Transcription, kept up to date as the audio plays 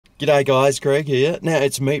G'day guys, Greg here. Now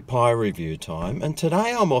it's meat pie review time, and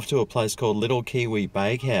today I'm off to a place called Little Kiwi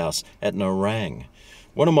Bakery at Nerang.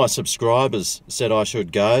 One of my subscribers said I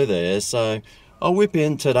should go there, so I'll whip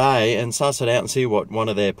in today and suss it out and see what one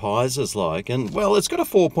of their pies is like. And well, it's got a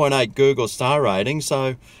 4.8 Google star rating,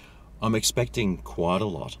 so I'm expecting quite a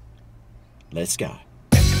lot. Let's go.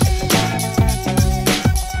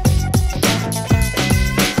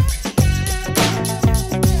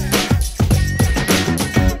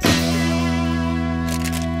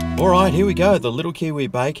 Alright, here we go, the Little Kiwi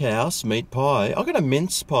Bakehouse meat pie. I got a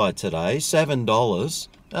mince pie today, $7.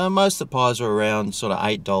 Most of the pies are around sort of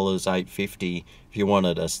 $8, $8.50 if you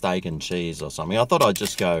wanted a steak and cheese or something. I thought I'd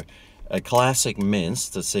just go a classic mince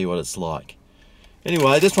to see what it's like.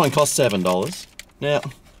 Anyway, this one cost $7. Now,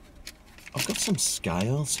 I've got some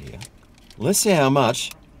scales here. Let's see how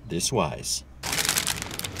much this weighs.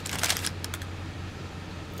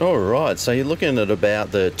 Alright, so you're looking at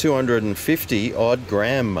about the 250 odd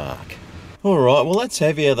gram mark. Alright, well that's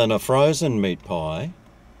heavier than a frozen meat pie,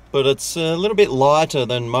 but it's a little bit lighter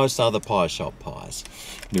than most other pie shop pies.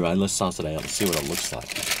 Anyway, let's suss it out and see what it looks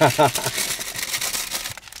like.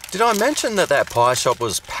 Did I mention that that pie shop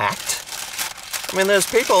was packed? I mean, there's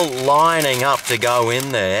people lining up to go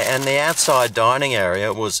in there, and the outside dining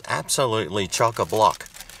area was absolutely chock-a-block.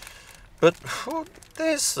 But oh,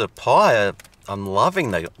 there's the pie. I'm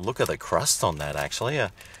loving the look of the crust on that, actually.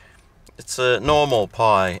 It's a normal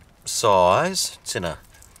pie size. It's in a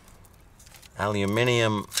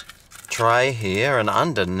aluminium tray here, and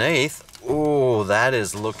underneath, ooh, that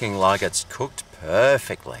is looking like it's cooked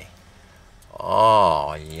perfectly.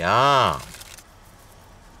 Oh, yum.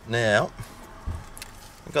 Now,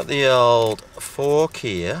 I've got the old fork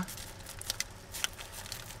here.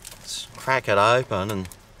 Let's crack it open and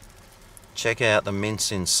check out the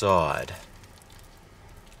mince inside.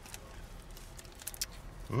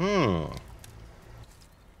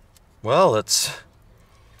 Well, it's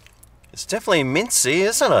definitely mincy,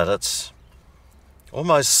 isn't it? It's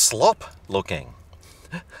almost slop looking.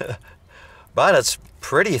 But it's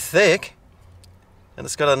pretty thick. And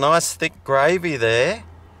it's got a nice thick gravy there.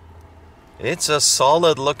 It's a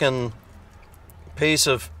solid looking piece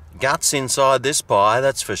of guts inside this pie,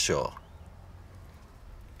 that's for sure.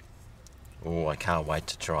 Oh, I can't wait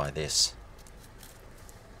to try this.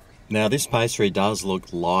 Now this pastry does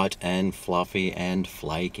look light and fluffy and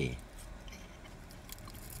flaky.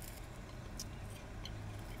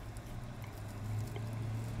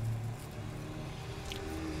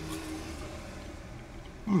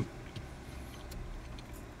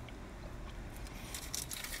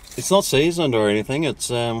 It's not seasoned or anything, it's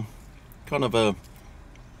kind of a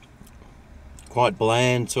quite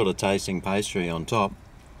bland sort of tasting pastry on top.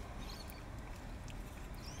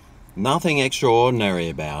 Nothing extraordinary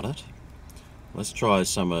about it. Let's try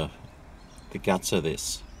some of the guts of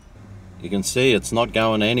this. You can see it's not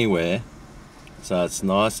going anywhere, so it's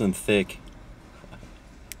nice and thick.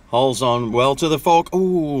 Holds on well to the fork.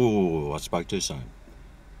 Ooh, I spoke too soon.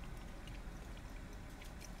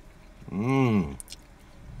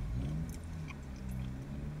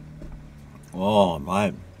 Oh,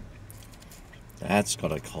 mate. That's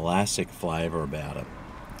got a classic flavour about it.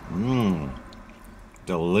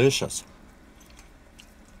 Delicious.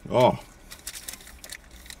 Oh.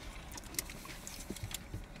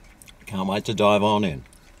 Can't wait to dive on in.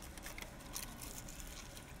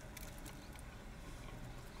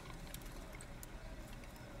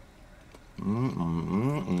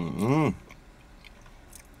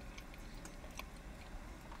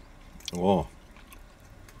 Oh.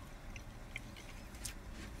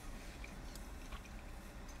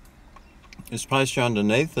 This pastry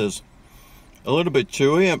underneath is a little bit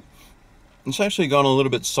chewy. It's actually gone a little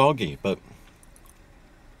bit soggy, but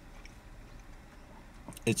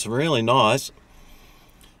it's really nice.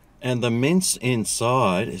 And the mince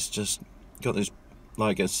inside is just got this,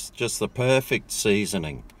 like, it's just the perfect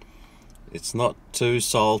seasoning. It's not too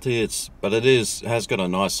salty, but it has got a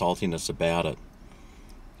nice saltiness about it.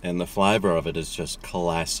 And the flavour of it is just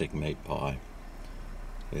classic meat pie.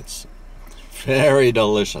 It's very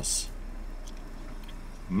delicious.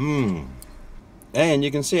 And you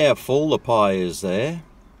can see how full the pie is there.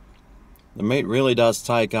 The meat really does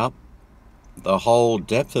take up the whole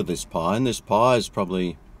depth of this pie, and this pie is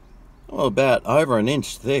probably about over an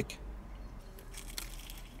inch thick.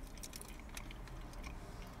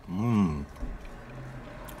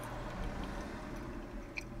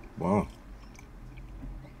 Wow.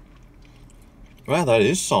 Wow, that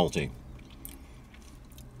is salty.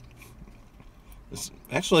 It's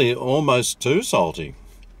actually almost too salty.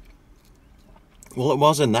 Well, it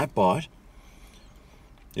was in that bite.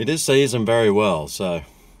 It is seasoned very well, so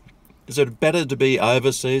Is it better to be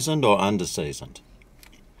over-seasoned or under-seasoned?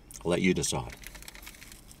 I'll let you decide.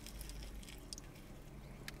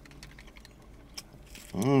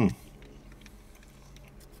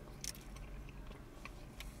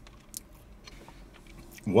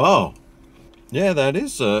 Wow. Yeah, that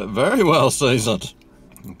is very well seasoned.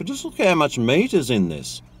 But just look how much meat is in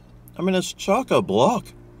this. I mean, it's chock-a-block.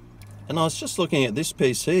 And I was just looking at this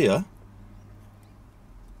piece here.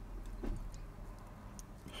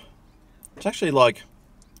 It's actually like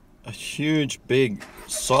a huge, big,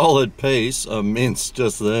 solid piece of mince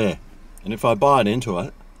just there. And if I bite into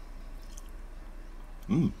it,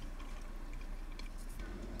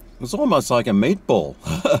 it's almost like a meatball.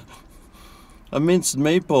 A minced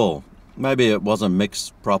meatball. Maybe it wasn't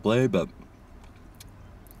mixed properly, but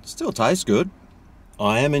it still tastes good.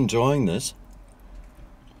 I am enjoying this.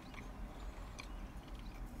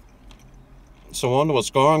 So I wonder what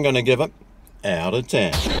score I'm going to give it out of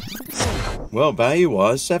 10. Well,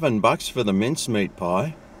 value-wise, $7 for the mincemeat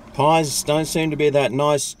pie. Pies don't seem to be that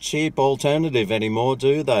nice, cheap alternative anymore,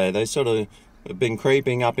 do they? They sort of have been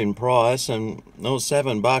creeping up in price, and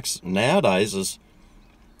 $7 nowadays is...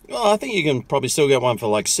 Well, I think you can probably still get one for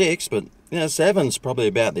like $6, but you know, $7's probably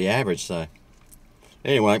about the average, so...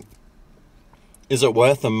 Anyway, is it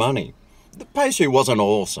worth the money? The pastry wasn't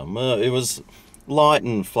awesome. It was light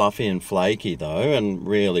and fluffy and flaky, though, and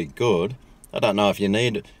really good. I don't know if you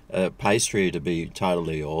need a pastry to be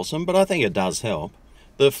totally awesome, but I think it does help.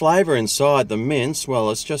 The flavour inside the mince, well,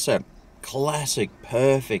 it's just that classic,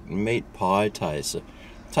 perfect meat pie taste. It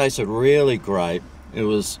tasted really great. It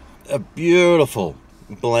was a beautiful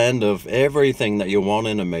blend of everything that you want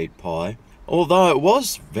in a meat pie, although it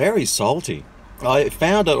was very salty. I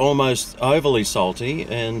found it almost overly salty,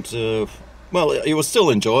 and, well, it was still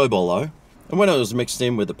enjoyable, though. And when it was mixed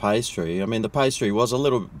in with the pastry, I mean, the pastry was a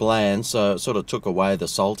little bland, so it sort of took away the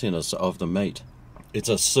saltiness of the meat. It's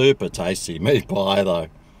a super tasty meat pie, though.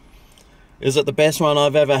 Is it the best one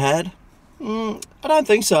I've ever had? I don't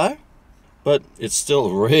think so, but it's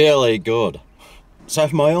still really good. So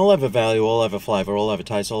for my all over value, all over flavour, all over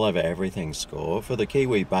taste, all over everything score for the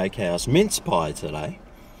Kiwi Bakehouse mince pie today,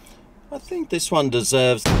 I think this one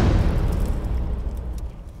deserves...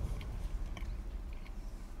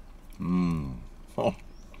 Oh,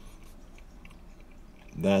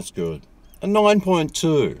 that's good. A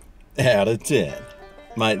 9.2 out of 10.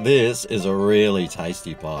 Mate, this is a really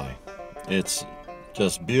tasty pie. It's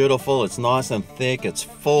just beautiful, it's nice and thick, it's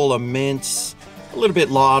full of mince, a little bit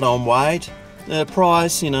light on weight. The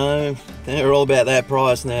price, you know, they're all about that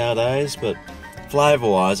price nowadays, but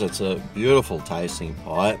flavour-wise, it's a beautiful tasting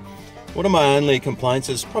pie. One of my only complaints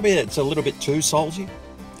is probably it's a little bit too salty,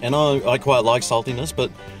 and I quite like saltiness,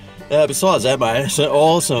 but besides that, mate, it's an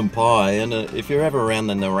awesome pie, and if you're ever around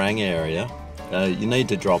the Nerang area, you need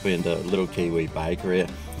to drop into Little Kiwi Bakery.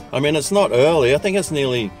 I mean, it's not early, I think it's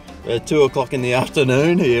nearly 2 o'clock in the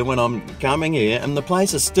afternoon here when I'm coming here, and the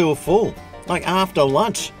place is still full, like after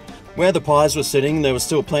lunch. Where the pies were sitting, there was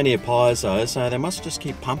still plenty of pies though, so they must just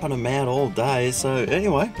keep pumping them out all day. So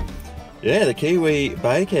anyway, yeah, the Kiwi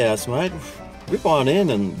Bakehouse, mate, whip on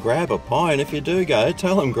in and grab a pie, and if you do go,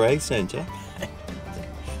 tell them Greg sent you.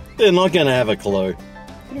 They're not going to have a clue.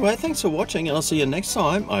 Anyway, thanks for watching, and I'll see you next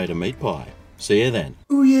time I eat a meat pie. See you then.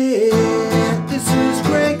 Ooh, yeah.